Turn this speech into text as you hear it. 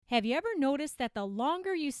Have you ever noticed that the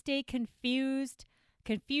longer you stay confused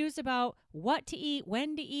about what to eat,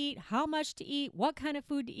 when to eat, how much to eat, what kind of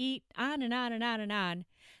food to eat, on and on and on and on,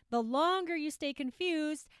 the longer you stay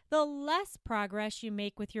confused, the less progress you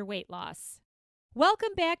make with your weight loss?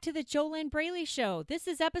 Welcome back to the JoLynn Braley Show. This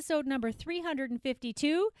is episode number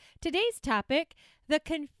 352. Today's topic, the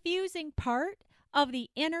confusing part of the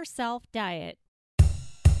inner self diet.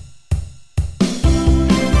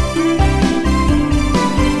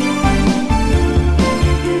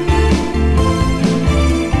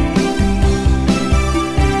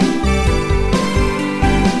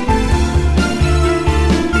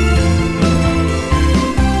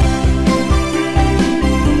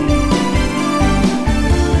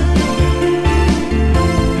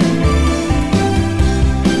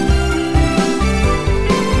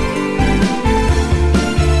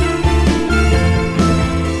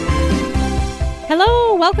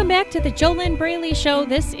 Welcome back to the JoLynn Braley Show.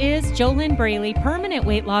 This is JoLynn Braley, permanent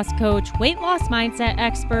weight loss coach, weight loss mindset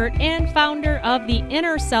expert, and founder of the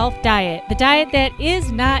Inner Self Diet. The diet that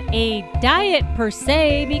is not a diet per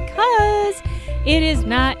se because it is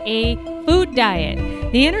not a food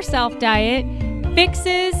diet. The Inner Self Diet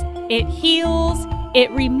fixes, it heals, it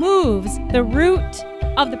removes the root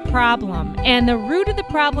of the problem. And the root of the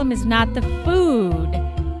problem is not the food.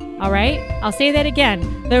 All right? I'll say that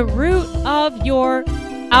again. The root of your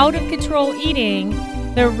out of control eating,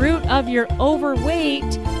 the root of your overweight,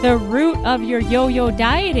 the root of your yo-yo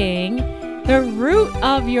dieting, the root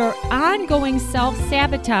of your ongoing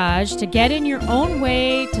self-sabotage to get in your own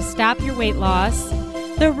way to stop your weight loss,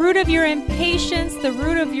 the root of your impatience, the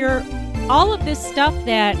root of your all of this stuff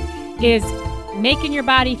that is making your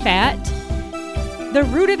body fat. The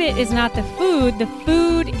root of it is not the food. The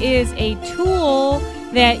food is a tool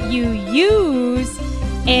that you use,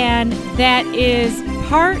 and that is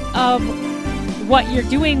part of what you're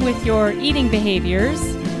doing with your eating behaviors.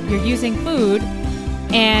 You're using food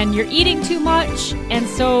and you're eating too much, and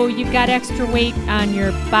so you've got extra weight on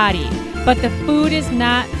your body. But the food is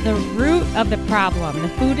not the root of the problem. The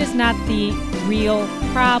food is not the real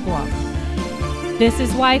problem. This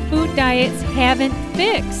is why food diets haven't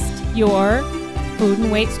fixed your food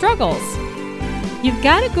and weight struggles. You've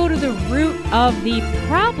got to go to the root of the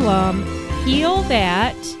problem, heal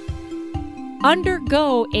that,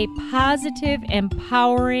 undergo a positive,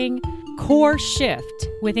 empowering core shift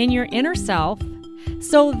within your inner self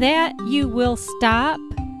so that you will stop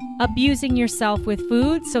abusing yourself with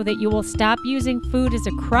food, so that you will stop using food as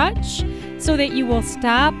a crutch, so that you will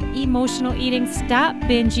stop emotional eating, stop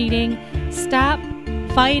binge eating, stop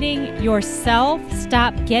fighting yourself,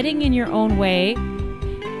 stop getting in your own way.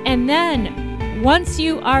 And then once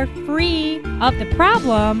you are free of the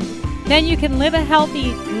problem, then you can live a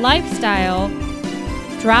healthy lifestyle,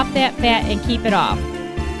 drop that fat, and keep it off.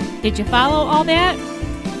 Did you follow all that?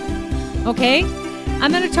 Okay,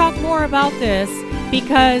 I'm going to talk more about this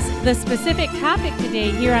because the specific topic today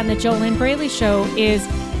here on the JoLynn Braley Show is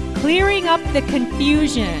clearing up the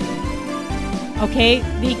confusion. Okay,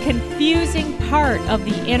 the confusing part of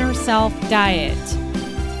the inner self diet.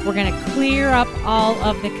 We're going to clear up all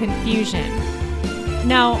of the confusion.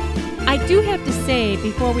 Now, I do have to say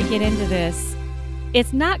before we get into this,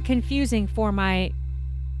 it's not confusing for my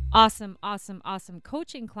awesome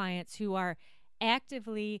coaching clients who are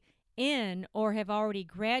actively in or have already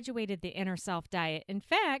graduated the Inner Self Diet. In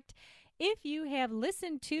fact, if you have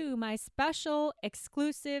listened to my special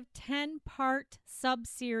exclusive 10-part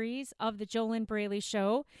sub-series of the JoLynn Braley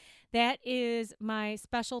Show, that is my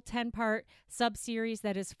special 10-part sub-series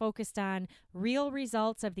that is focused on real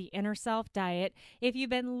results of the Inner Self Diet. If you've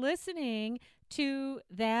been listening to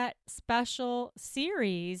that special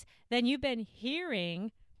series, then you've been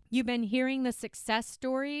hearing the success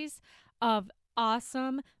stories of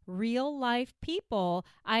awesome real-life people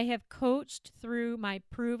I have coached through my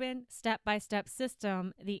proven step-by-step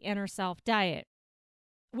system, the Inner Self Diet,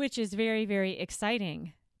 which is very, very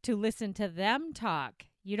exciting to listen to them talk.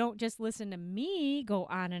 You don't just listen to me go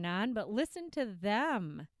on and on, but listen to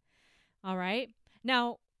them. All right?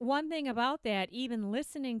 Now, one thing about that, even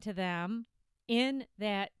listening to them in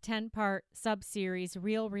that 10-part sub-series,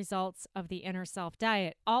 Real Results of the Inner Self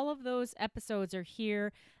Diet, all of those episodes are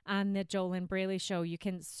here on the JoLynn Braley Show. You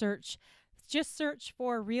can search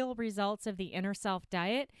for Real Results of the Inner Self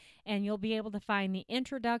Diet, and you'll be able to find the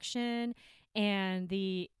introduction and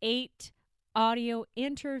the 8 audio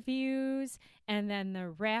interviews, and then the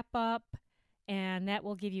wrap up, and that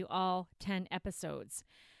will give you all 10 episodes.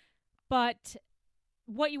 But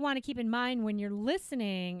what you want to keep in mind when you're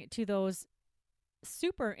listening to those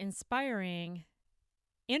super inspiring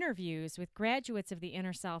interviews with graduates of the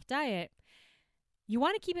Inner Self Diet, You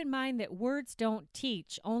want to keep in mind that words don't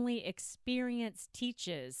teach, only experience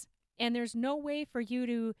teaches. And there's no way for you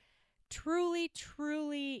to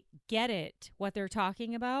truly get it, what they're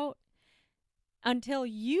talking about, until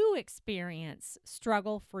you experience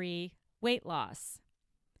struggle-free weight loss.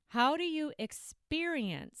 How do you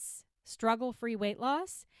experience struggle-free weight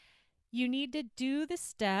loss? You need to do the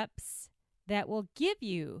steps that will give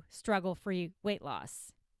you struggle-free weight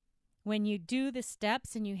loss. When you do the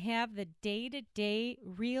steps and you have the day-to-day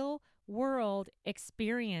real-world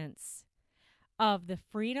experience of the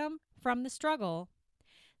freedom from the struggle,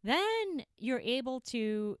 then you're able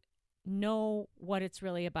to know what it's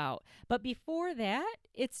really about. But before that,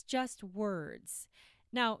 it's just words.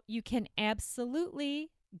 Now, you can absolutely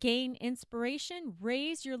gain inspiration,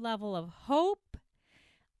 raise your level of hope,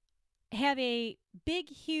 have a big,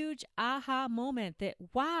 huge aha moment that,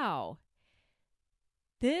 wow,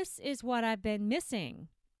 this is what I've been missing.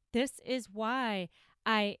 This is why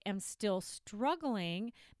I am still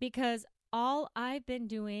struggling, because all I've been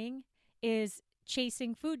doing is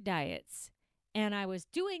chasing food diets. And I was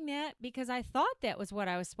doing that because I thought that was what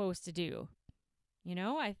I was supposed to do. You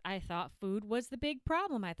know, I thought food was the big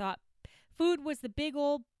problem. I thought food was the big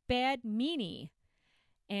old bad meanie,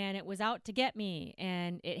 and it was out to get me,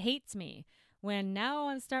 and it hates me. When now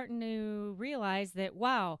I'm starting to realize that,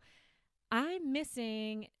 wow, I'm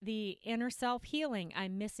missing the inner self healing.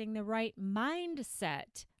 I'm missing the right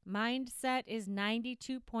mindset. Mindset is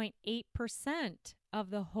 92.8% of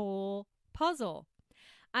the whole puzzle.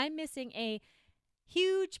 I'm missing a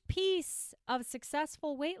huge piece of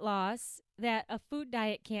successful weight loss that a food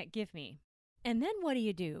diet can't give me. And then what do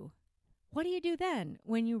you do? What do you do then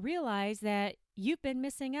when you realize that you've been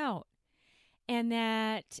missing out and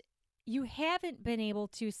that you haven't been able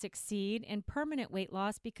to succeed in permanent weight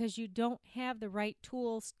loss because you don't have the right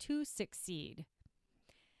tools to succeed?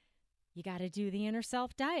 You got to do the inner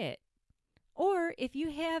self diet. Or if you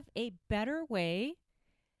have a better way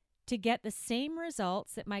to get the same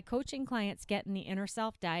results that my coaching clients get in the inner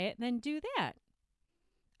self diet, then do that.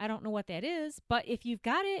 I don't know what that is, but if you've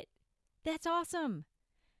got it, that's awesome.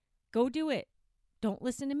 Go do it. Don't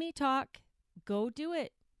listen to me talk. Go do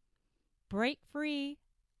it. Break free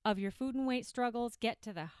of your food and weight struggles. Get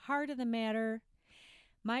to the heart of the matter.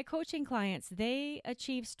 My coaching clients, they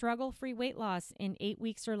achieve struggle-free weight loss in 8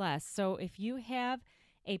 weeks or less. So if you have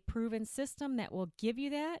a proven system that will give you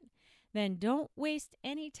that, then don't waste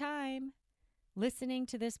any time listening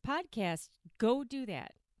to this podcast. Go do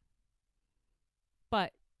that.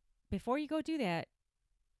 But before you go do that,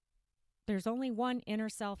 there's only one inner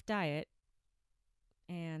self diet,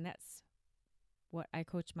 and that's what I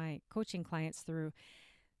coach my coaching clients through.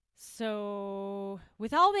 So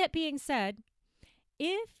with all that being said,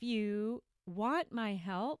 if you want my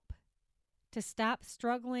help to stop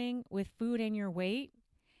struggling with food and your weight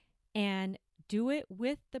and do it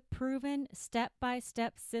with the proven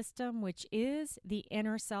step-by-step system, which is the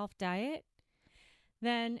inner self diet,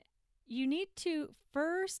 then you need to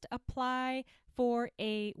first apply for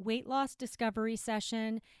a weight loss discovery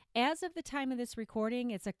session. As of the time of this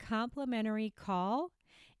recording, it's a complimentary call.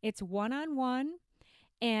 It's one-on-one,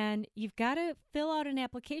 and you've got to fill out an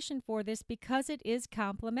application for this because it is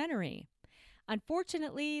complimentary.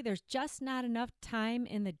 Unfortunately, there's just not enough time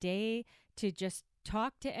in the day to just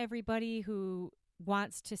talk to everybody who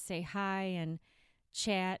wants to say hi and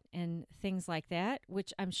chat and things like that,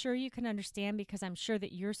 which I'm sure you can understand because I'm sure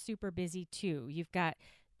that you're super busy too. You've got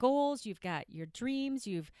goals, you've got your dreams,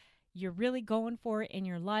 you're really going for it in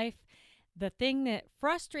your life. The thing that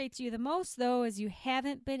frustrates you the most, though, is you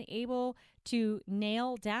haven't been able to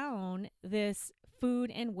nail down this food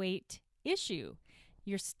and weight issue.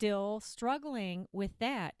 You're still struggling with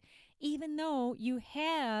that, even though you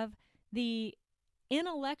have the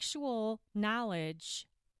intellectual knowledge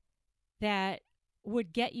that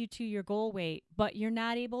would get you to your goal weight, but you're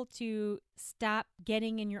not able to stop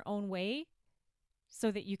getting in your own way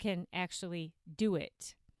so that you can actually do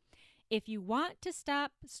it. If you want to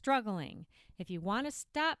stop struggling, if you want to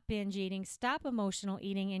stop binge eating, stop emotional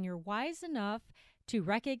eating, and you're wise enough to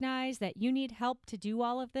recognize that you need help to do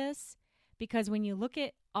all of this, because when you look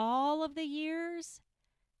at all of the years,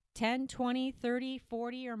 10, 20, 30,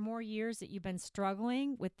 40 or more years that you've been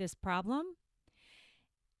struggling with this problem,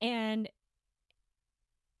 and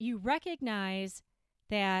you recognize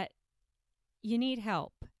that you need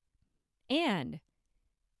help, and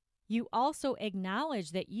you also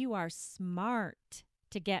acknowledge that you are smart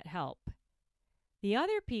to get help. The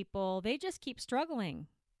other people, they just keep struggling.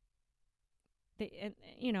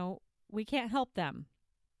 We can't help them.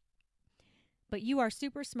 But you are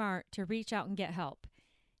super smart to reach out and get help.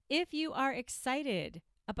 If you are excited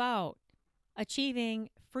about achieving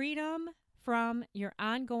freedom from your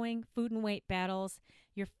ongoing food and weight battles,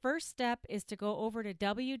 your first step is to go over to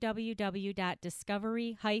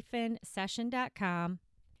www.discovery-session.com,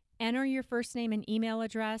 enter your first name and email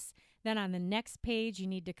address. Then on the next page, you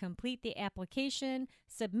need to complete the application,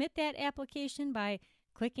 submit that application by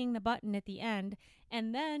clicking the button at the end,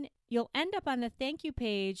 and then you'll end up on the thank you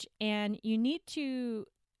page, and you need to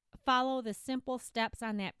follow the simple steps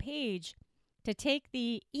on that page to take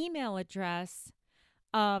the email address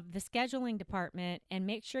of the scheduling department and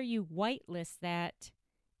make sure you whitelist that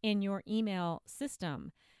in your email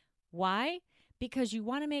system. Why? Because you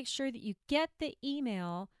want to make sure that you get the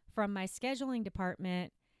email from my scheduling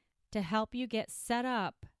department to help you get set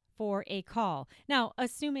up for a call. Now,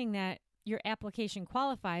 assuming that your application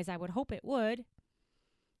qualifies, I would hope it would.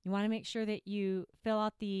 You want to make sure that you fill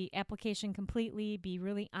out the application completely, be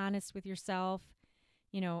really honest with yourself,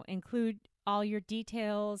 include all your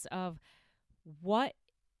details of what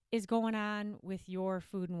is going on with your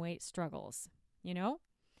food and weight struggles,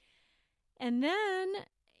 And then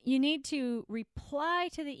you need to reply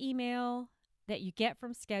to the email that you get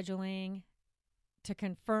from scheduling to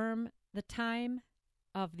confirm the time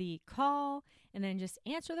of the call, and then just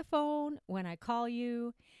answer the phone when I call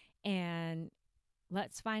you, and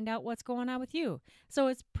let's find out what's going on with you. So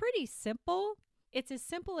it's pretty simple. It's as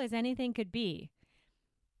simple as anything could be.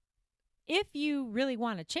 If you really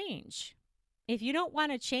want to change. If you don't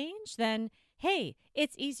want to change, then, hey,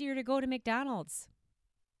 it's easier to go to McDonald's.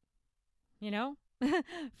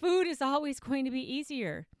 Food is always going to be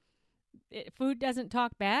easier. Food doesn't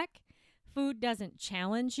talk back. Food doesn't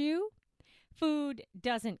challenge you. Food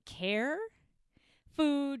doesn't care.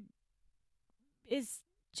 Food is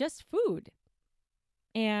just food.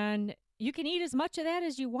 And you can eat as much of that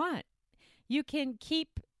as you want. You can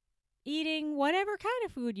keep eating whatever kind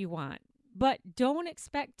of food you want, but don't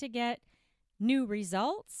expect to get new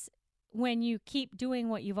results when you keep doing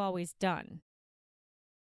what you've always done.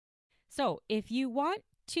 So if you want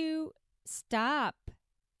to stop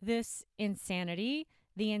this insanity,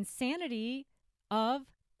 the insanity of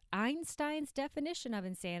Einstein's definition of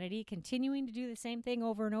insanity, continuing to do the same thing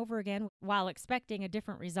over and over again while expecting a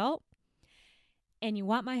different result, and you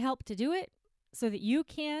want my help to do it so that you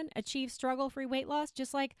can achieve struggle-free weight loss,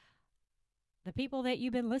 just like the people that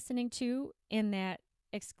you've been listening to in that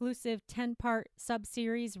exclusive 10-part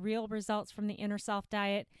sub-series, Real Results from the Inner Self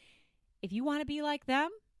Diet. If you want to be like them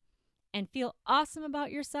and feel awesome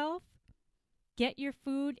about yourself, get your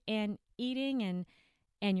food and eating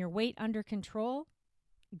and your weight under control,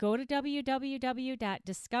 go to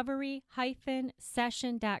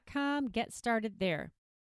www.discovery-session.com. Get started there.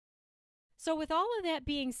 So with all of that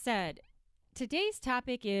being said, today's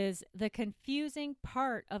topic is the confusing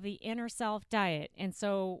part of the inner self diet. And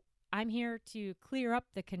so I'm here to clear up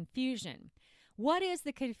the confusion. What is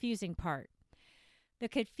the confusing part? The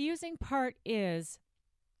confusing part is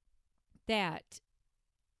that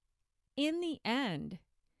in the end,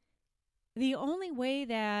 the only way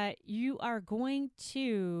that you are going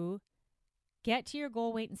to get to your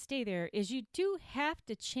goal weight and stay there is you do have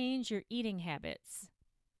to change your eating habits.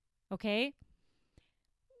 Okay?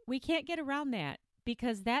 We can't get around that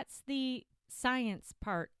because that's the science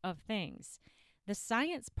part of things. The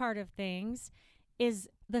science part of things is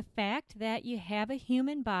the fact that you have a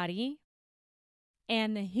human body,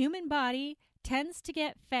 and the human body tends to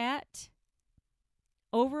get fat,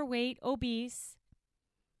 overweight, obese,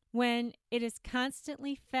 when it is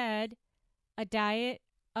constantly fed a diet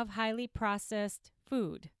of highly processed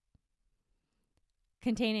food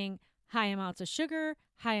containing high amounts of sugar,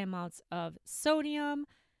 high amounts of sodium,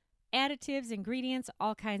 additives, ingredients,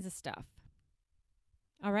 all kinds of stuff.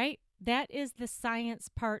 All right? That is the science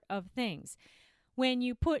part of things. When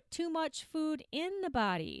you put too much food in the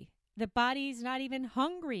body's not even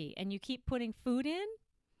hungry, and you keep putting food in,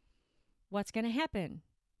 what's going to happen?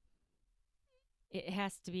 It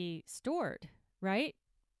has to be stored, right?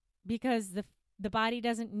 Because the body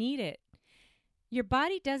doesn't need it. Your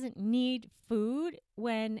body doesn't need food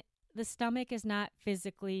when the stomach is not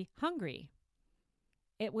physically hungry.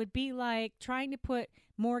 It would be like trying to put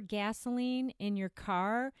more gasoline in your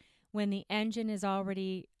car when the engine is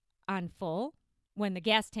already on full, when the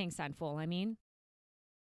gas tank's on full, I mean.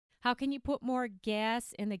 How can you put more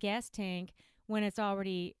gas in the gas tank when it's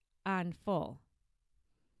already on full?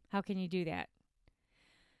 How can you do that?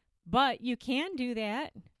 But you can do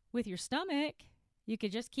that with your stomach. You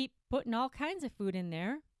could just keep putting all kinds of food in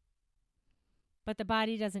there, but the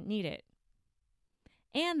body doesn't need it.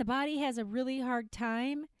 And the body has a really hard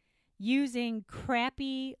time using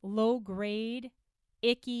crappy, low-grade,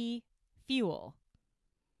 icky fuel.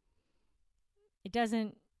 It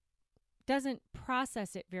doesn't doesn't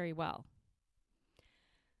process it very well.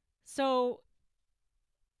 So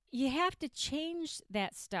you have to change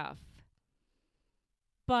that stuff.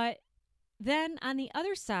 But then on the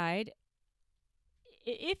other side,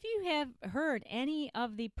 if you have heard any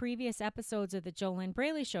of the previous episodes of the JoLynn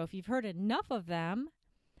Braley Show, if you've heard enough of them,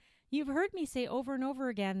 you've heard me say over and over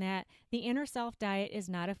again that the inner self diet is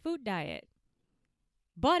not a food diet,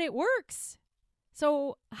 but it works.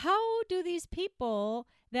 So how do these people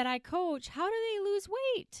that I coach, how do they lose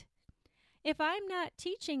weight? If I'm not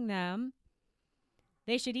teaching them,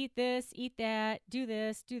 they should eat this, eat that, do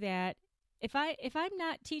this, do that. If I'm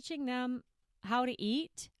not teaching them how to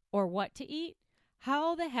eat or what to eat,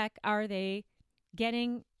 how the heck are they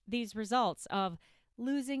getting these results of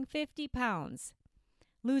losing 50 pounds,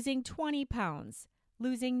 losing 20 pounds,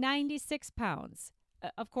 losing 96 pounds?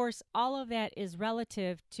 Of course, all of that is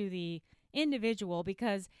relative to the individual,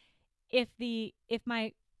 because if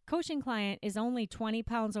my coaching client is only 20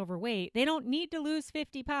 pounds overweight, they don't need to lose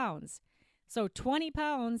 50 pounds. So 20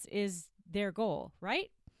 pounds is their goal,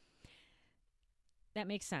 right? That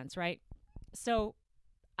makes sense, right? So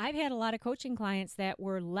I've had a lot of coaching clients that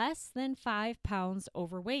were less than 5 pounds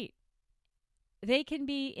overweight. They can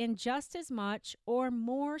be in just as much or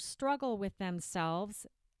more struggle with themselves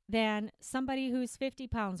than somebody who's 50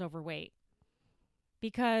 pounds overweight,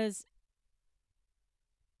 because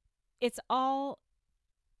it all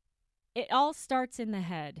starts in the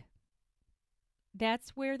head. That's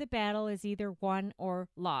where the battle is either won or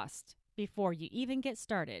lost before you even get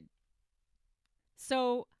started.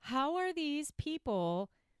 So how are these people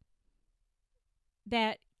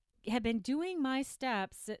that have been doing my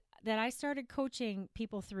steps that I started coaching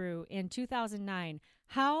people through in 2009,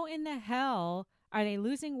 how in the hell are they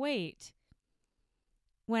losing weight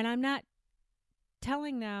when I'm not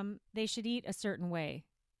telling them they should eat a certain way?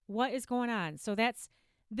 What is going on? So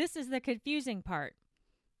this is the confusing part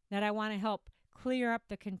that I want to help clear up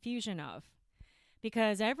the confusion of.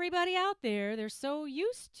 Because everybody out there, they're so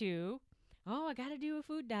used to, I got to do a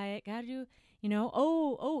food diet, got to do,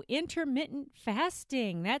 intermittent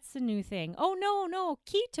fasting. That's the new thing. Oh, no,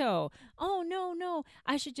 keto. Oh, no,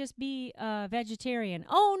 I should just be vegetarian.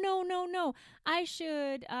 Oh, no, I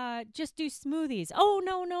should just do smoothies. Oh,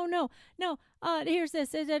 no, here's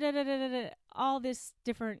this. All this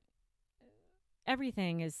different,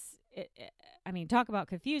 everything is, talk about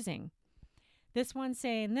confusing. This one's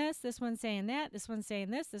saying this one's saying that, this one's saying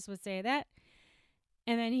this one's saying that.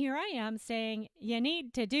 And then here I am saying, you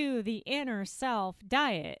need to do the inner self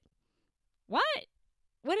diet. What?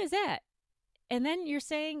 What is that? And then you're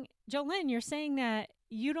saying, JoLynn, you're saying that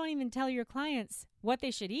you don't even tell your clients what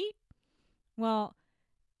they should eat? Well,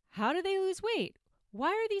 how do they lose weight? Why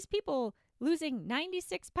are these people losing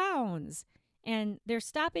 96 pounds? And they're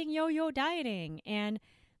stopping yo-yo dieting, and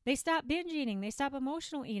they stop binge eating, they stop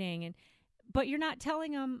emotional eating, but you're not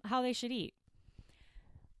telling them how they should eat.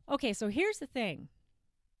 Okay, so here's the thing.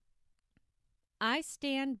 I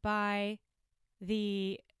stand by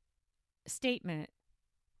the statement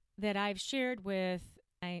that I've shared with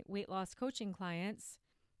my weight loss coaching clients.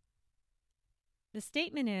 The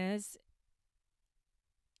statement is,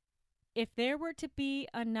 if there were to be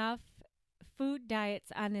enough food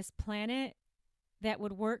diets on this planet that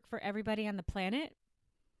would work for everybody on the planet,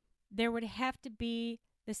 there would have to be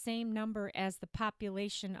the same number as the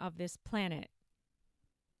population of this planet.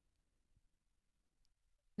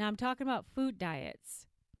 Now, I'm talking about food diets.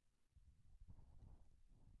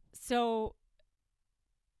 So,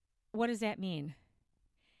 what does that mean?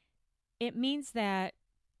 It means that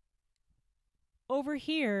over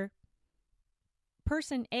here,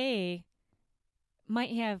 person A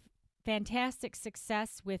might have fantastic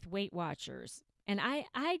success with Weight Watchers. And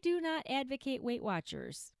I do not advocate Weight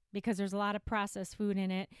Watchers because there's a lot of processed food in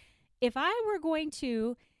it. If I were going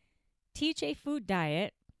to teach a food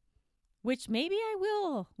diet, which maybe I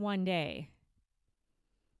will one day,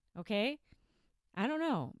 okay? I don't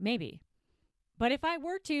know, maybe. But if I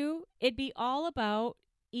were to, it'd be all about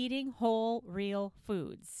eating whole, real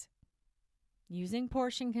foods, using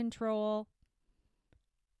portion control,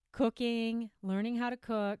 cooking, learning how to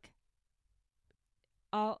cook,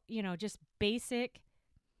 just basic,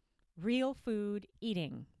 real food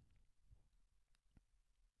eating.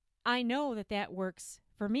 I know that works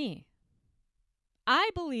for me.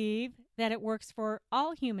 I believe that it works for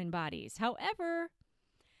all human bodies. However,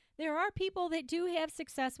 there are people that do have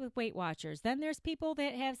success with Weight Watchers. Then there's people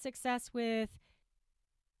that have success with,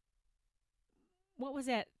 what was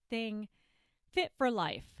that thing? Fit for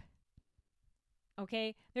Life.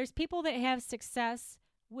 Okay? There's people that have success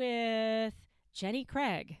with Jenny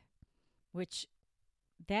Craig, which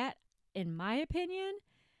that, in my opinion,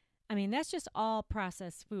 I mean, that's just all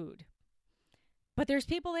processed food. But there's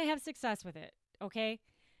people that have success with it, okay?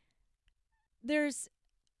 There's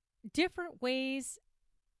different ways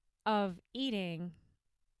of eating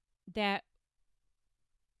that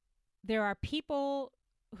there are people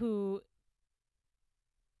who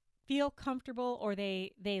feel comfortable or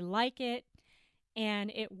they like it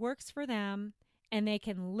and it works for them and they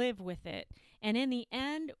can live with it. And in the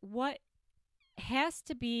end, what has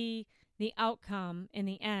to be the outcome in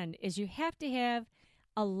the end is you have to have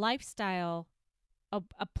a lifestyle,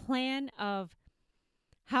 a plan of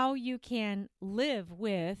how you can live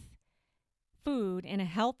with food in a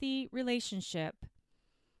healthy relationship,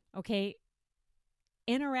 okay?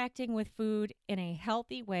 Interacting with food in a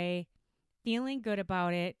healthy way, feeling good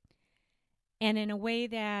about it, and in a way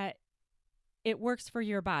that it works for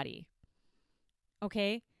your body,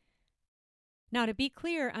 okay? Now, to be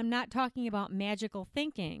clear, I'm not talking about magical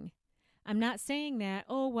thinking. I'm not saying that,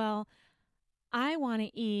 oh, well, I want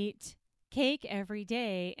to eat cake every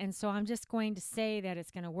day, and so I'm just going to say that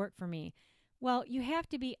it's going to work for me. Well, you have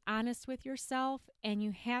to be honest with yourself, and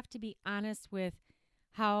you have to be honest with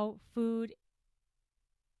how food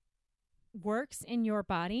works in your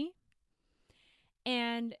body.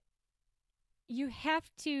 And you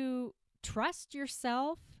have to trust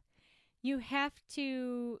yourself. You have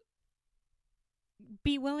to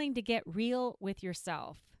be willing to get real with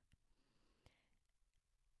yourself.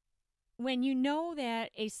 When you know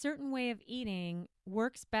that a certain way of eating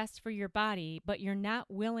works best for your body, but you're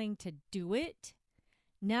not willing to do it,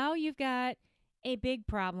 now you've got a big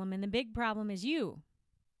problem, and the big problem is you.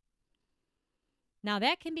 Now,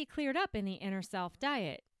 that can be cleared up in the Inner Self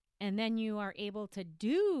diet, and then you are able to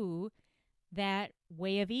do that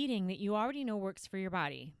way of eating that you already know works for your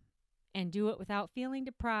body and do it without feeling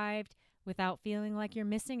deprived, without feeling like you're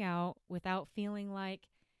missing out, without feeling like,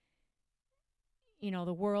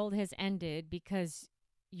 the world has ended because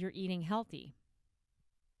you're eating healthy.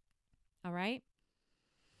 All right?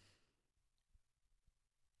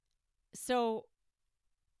 So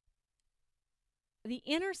the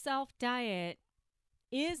Inner Self diet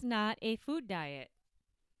is not a food diet.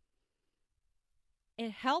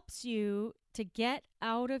 It helps you to get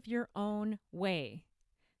out of your own way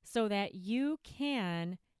so that you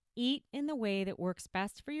can eat in the way that works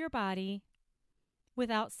best for your body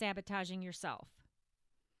without sabotaging yourself.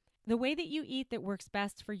 The way that you eat that works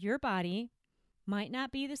best for your body might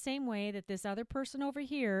not be the same way that this other person over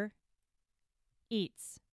here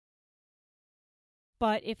eats.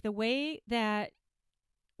 But if the way that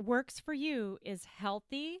works for you is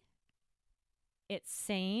healthy, it's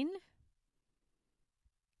sane,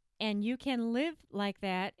 and you can live like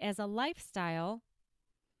that as a lifestyle,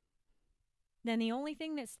 then the only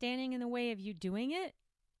thing that's standing in the way of you doing it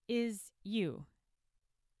is you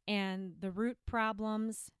and the root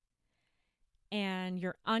problems and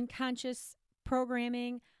your unconscious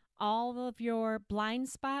programming, all of your blind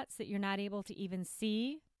spots that you're not able to even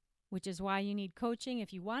see, which is why you need coaching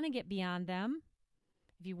if you want to get beyond them,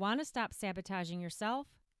 if you want to stop sabotaging yourself,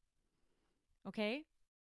 okay?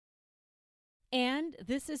 And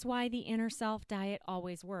this is why the Inner Self diet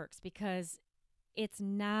always works, because it's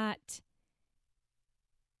not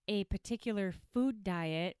a particular food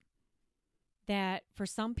diet that for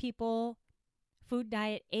some people, food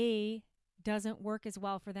diet A doesn't work as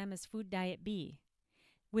well for them as food diet B.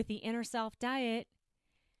 With the Inner Self diet,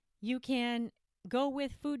 you can go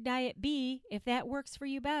with food diet B if that works for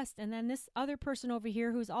you best. And then this other person over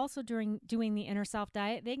here who's also doing the Inner Self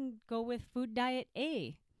diet, they can go with food diet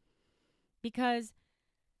A, because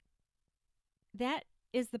that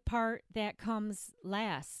is the part that comes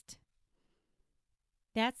last.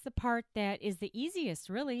 That's the part that is the easiest,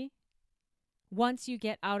 really, once you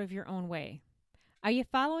get out of your own way. Are you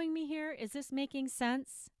following me here? Is this making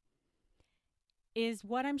sense? Is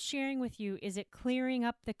what I'm sharing with you, is it clearing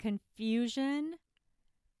up the confusion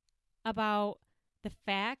about the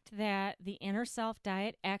fact that the Inner Self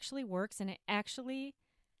diet actually works and it actually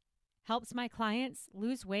helps my clients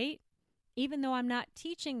lose weight, even though I'm not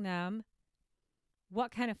teaching them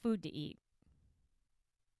what kind of food to eat?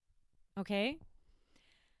 Okay?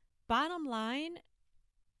 Bottom line,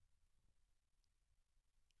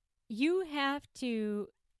 you have to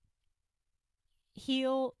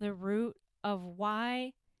heal the root of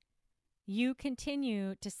why you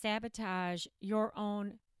continue to sabotage your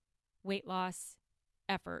own weight loss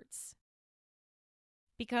efforts.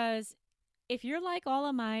 Because if you're like all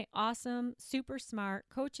of my awesome, super smart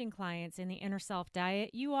coaching clients in the Inner Self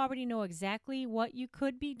diet, you already know exactly what you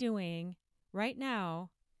could be doing right now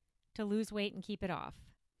to lose weight and keep it off.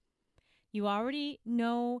 You already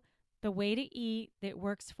know the way to eat that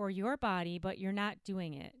works for your body, but you're not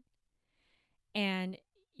doing it. And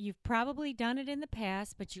you've probably done it in the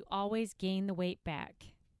past, but you always gain the weight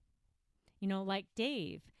back. Like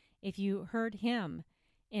Dave, if you heard him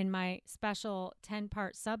in my special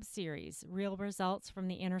 10-part sub-series, Real Results from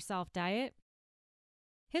the Inner Self Diet,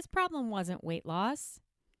 his problem wasn't weight loss.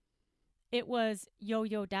 It was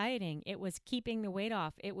yo-yo dieting. It was keeping the weight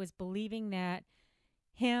off. It was believing that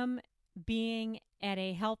him being at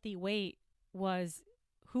a healthy weight was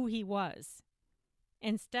who he was,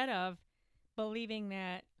 instead of believing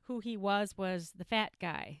that who he was the fat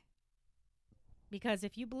guy. Because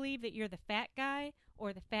if you believe that you're the fat guy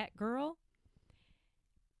or the fat girl,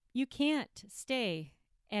 you can't stay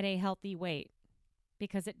at a healthy weight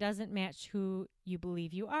because it doesn't match who you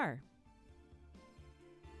believe you are.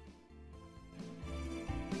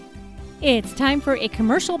 It's time for a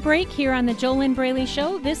commercial break here on the JoLynn Braley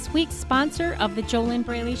Show. This week's sponsor of the JoLynn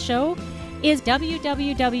Braley Show is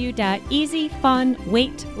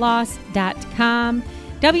www.easyfunweightloss.com.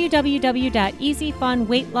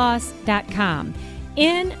 www.easyfunweightloss.com.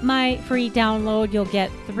 In my free download, you'll get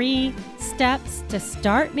 3 steps to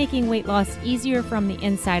start making weight loss easier from the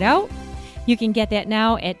inside out. You can get that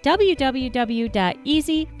now at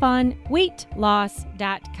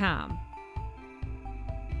www.easyfunweightloss.com.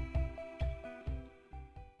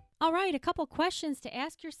 All right, a couple questions to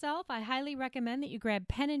ask yourself. I highly recommend that you grab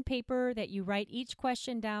pen and paper, that you write each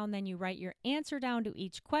question down, then you write your answer down to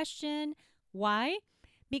each question. Why?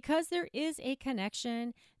 Because there is a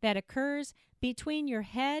connection that occurs between your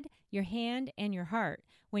head, your hand, and your heart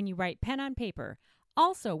when you write pen on paper.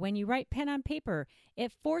 Also, when you write pen on paper,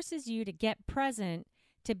 it forces you to get present,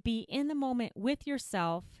 to be in the moment with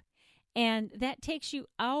yourself, and that takes you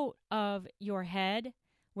out of your head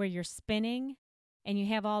where you're spinning and you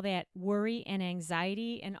have all that worry and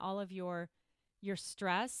anxiety and all of your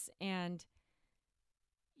stress, and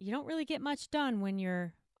you don't really get much done when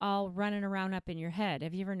you're all running around up in your head.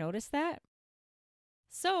 Have you ever noticed that?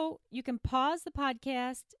 So you can pause the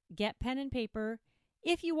podcast, get pen and paper,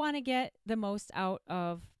 if you want to get the most out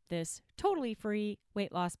of this totally free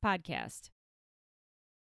weight loss podcast.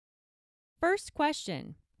 First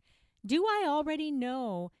question: do I already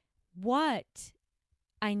know what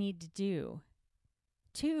I need to do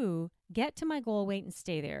to get to my goal weight and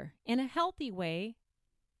stay there in a healthy way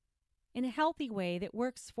that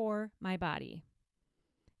works for my body?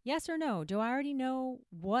 Yes or no? Do I already know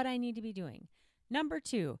what I need to be doing? Number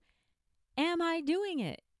 2, am I doing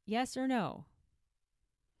it? Yes or no?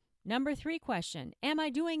 Number 3 question, am I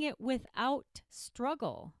doing it without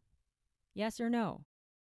struggle? Yes or no?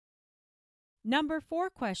 Number 4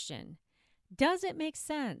 question, does it make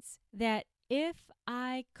sense that if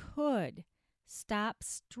I could stop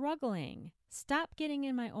struggling, stop getting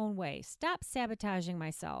in my own way, stop sabotaging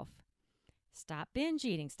myself, stop binge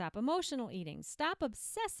eating, stop emotional eating, stop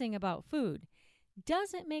obsessing about food,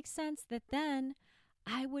 does it make sense that then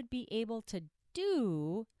I would be able to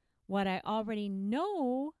do what I already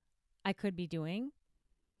know I could be doing,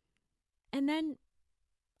 and then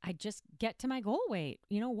I just get to my goal weight?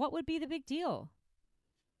 What would be the big deal?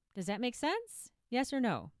 Does that make sense? Yes or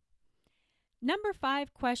no? Number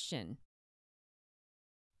 5 question,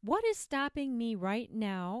 what is stopping me right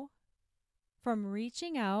now from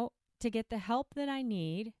reaching out to get the help that I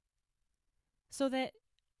need so that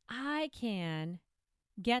I can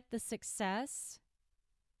get the success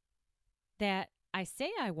that I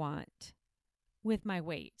say I want with my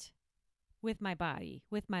weight, with my body,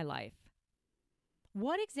 with my life?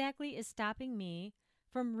 What exactly is stopping me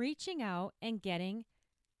from reaching out and getting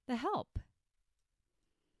the help?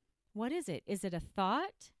 What is it? Is it a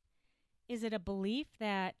thought? Is it a belief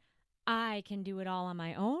that I can do it all on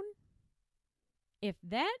my own? If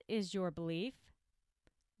that is your belief,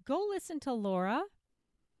 go listen to Laura,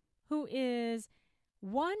 who is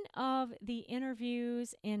one of the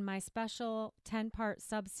interviews in my special 10-part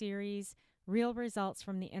sub-series, Real Results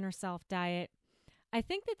from the Inner Self Diet. I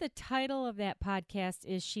think that the title of that podcast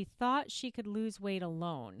is She Thought She Could Lose Weight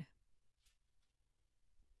Alone.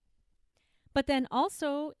 But then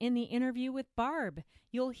also in the interview with Barb,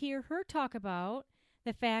 you'll hear her talk about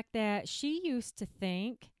the fact that she used to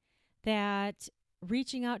think that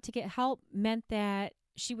reaching out to get help meant that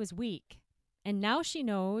she was weak. And now she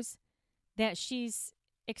knows that she's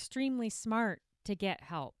extremely smart to get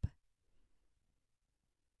help.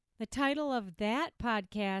 The title of that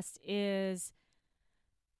podcast is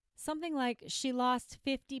something like She Lost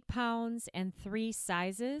 50 Pounds and 3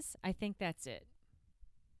 Sizes. I think that's it.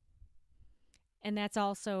 And that's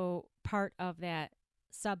also part of that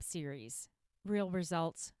sub-series, Real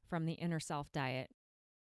Results from the Inner Self Diet.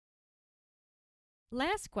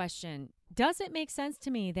 Last question, does it make sense to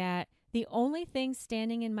me that the only thing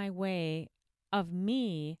standing in my way of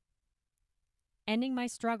me ending my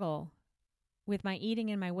struggle with my eating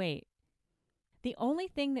and my weight. The only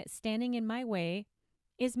thing that's standing in my way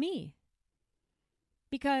is me.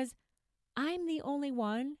 Because I'm the only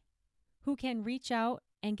one who can reach out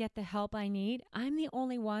and get the help I need. I'm the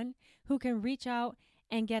only one who can reach out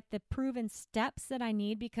and get the proven steps that I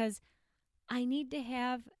need, because I need to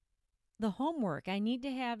have the homework. I need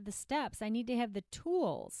to have the steps. I need to have the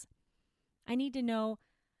tools. I need to know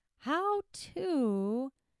how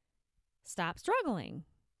to stop struggling.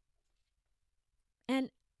 And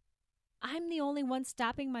I'm the only one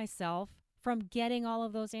stopping myself from getting all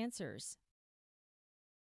of those answers.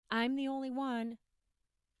 I'm the only one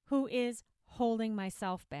who is holding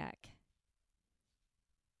myself back.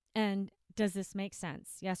 And does this make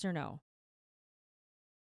sense? Yes or no?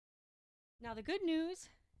 Now, the good news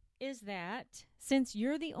is that since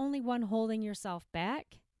you're the only one holding yourself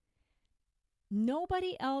back,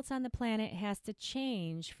 nobody else on the planet has to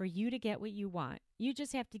change for you to get what you want. You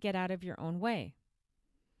just have to get out of your own way.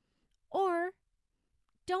 Or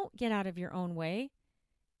don't get out of your own way.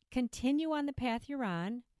 Continue on the path you're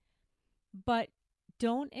on, but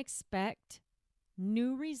don't expect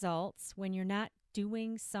new results when you're not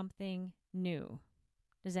doing something new.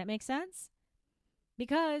 Does that make sense?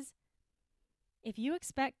 Because if you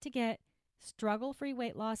expect to get struggle-free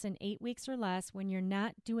weight loss in 8 weeks or less when you're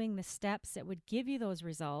not doing the steps that would give you those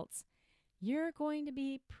results, you're going to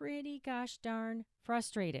be pretty gosh darn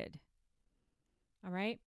frustrated. All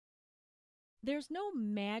right? There's no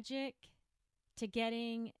magic to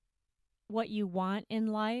getting what you want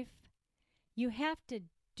in life. You have to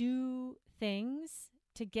do things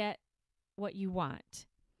to get what you want.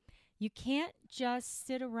 You can't just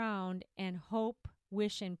sit around and hope,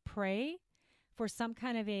 wish, and pray for some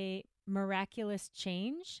kind of a miraculous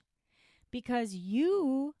change, because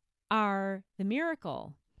you are the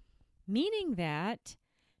miracle, meaning that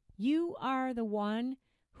you are the one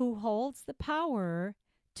who holds the power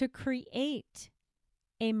to create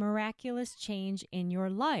a miraculous change in your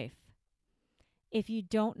life. If you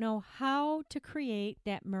don't know how to create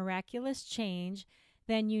that miraculous change,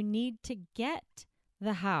 then you need to get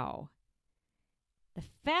the how. The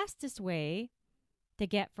fastest way to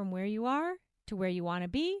get from where you are to where you want to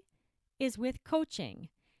be is with coaching.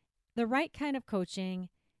 The right kind of coaching,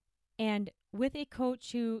 and with a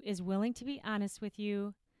coach who is willing to be honest with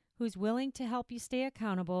you, who's willing to help you stay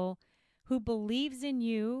accountable, who believes in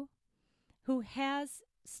you, who has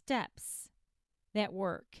steps that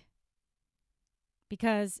work.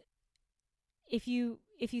 Because if you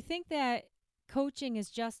think that coaching is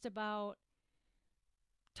just about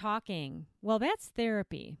talking, well, that's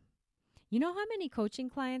therapy. You know how many coaching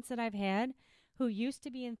clients that I've had who used to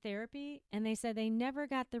be in therapy and they said they never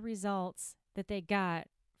got the results that they got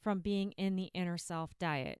from being in the Inner Self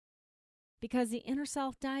Diet? Because the Inner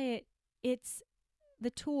Self Diet, it's the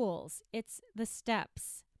tools, it's the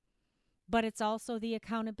steps, but it's also the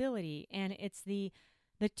accountability, and it's the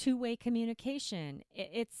two-way communication.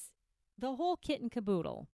 It's the whole kit and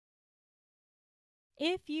caboodle.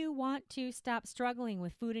 If you want to stop struggling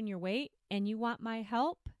with food and your weight, and you want my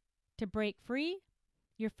help to break free,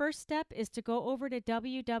 your first step is to go over to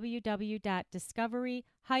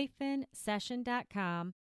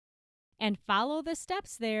www.discovery-session.com and follow the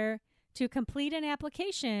steps there to complete an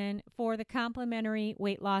application for the complimentary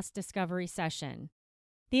weight loss discovery session.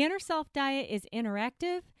 The Inner Self Diet is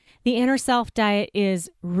interactive. The Inner Self Diet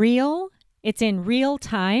is real. It's in real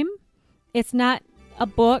time. It's not a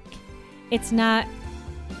book. It's not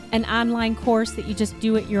an online course that you just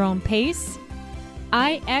do at your own pace.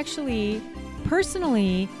 I actually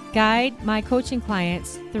personally guide my coaching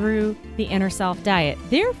clients through the Inner Self Diet.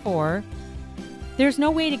 Therefore, there's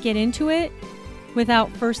no way to get into it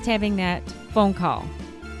without first having that phone call.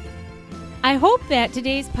 I hope that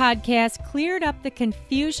today's podcast cleared up the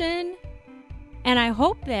confusion, and I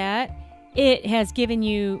hope that it has given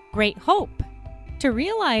you great hope to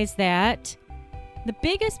realize that the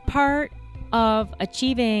biggest part of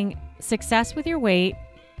achieving success with your weight,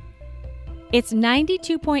 it's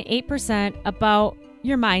 92.8% about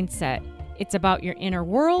your mindset. It's about your inner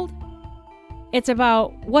world. It's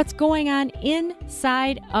about what's going on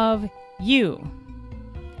inside of you.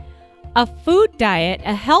 A food diet,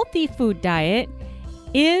 a healthy food diet,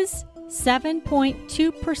 is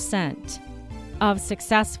 7.2% of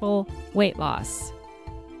successful weight loss.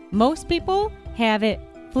 Most people have it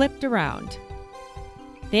flipped around.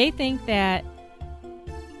 They think that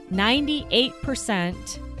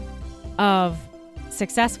 98% of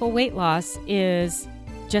successful weight loss is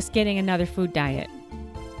just getting another food diet.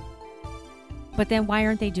 But then why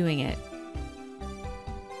aren't they doing it?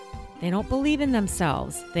 They don't believe in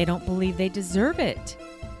themselves. They don't believe they deserve it.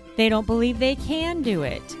 They don't believe they can do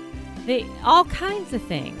it. All kinds of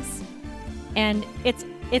things. And it's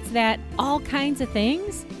that all kinds of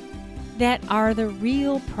things that are the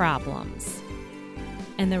real problems.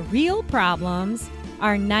 And the real problems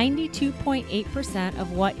are 92.8%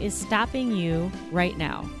 of what is stopping you right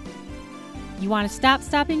now. You want to stop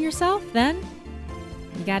stopping yourself? Then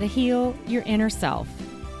you got to heal your inner self.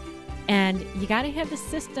 And you got to have the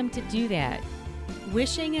system to do that.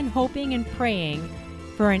 Wishing and hoping and praying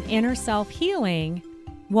for an inner self healing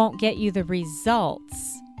won't get you the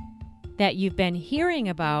results that you've been hearing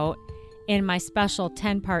about in my special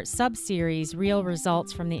 10-part sub-series, Real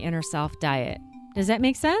Results from the Inner Self Diet. Does that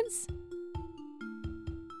make sense?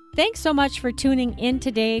 Thanks so much for tuning in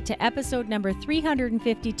today to episode number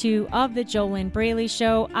 352 of The JoLynn Braley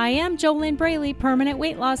Show. I am JoLynn Braley, permanent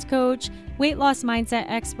weight loss coach, weight loss mindset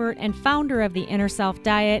expert, and founder of the Inner Self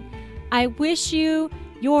Diet. I wish you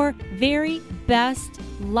your very best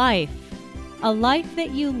life, a life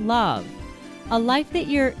that you love, a life that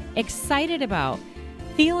you're excited about,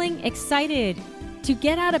 feeling excited to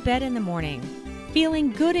get out of bed in the morning,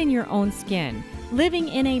 feeling good in your own skin, living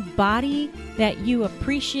in a body that you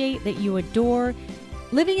appreciate, that you adore,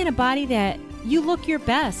 living in a body that you look your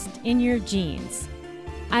best in your jeans.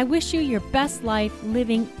 I wish you your best life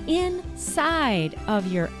living inside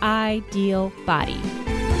of your ideal body.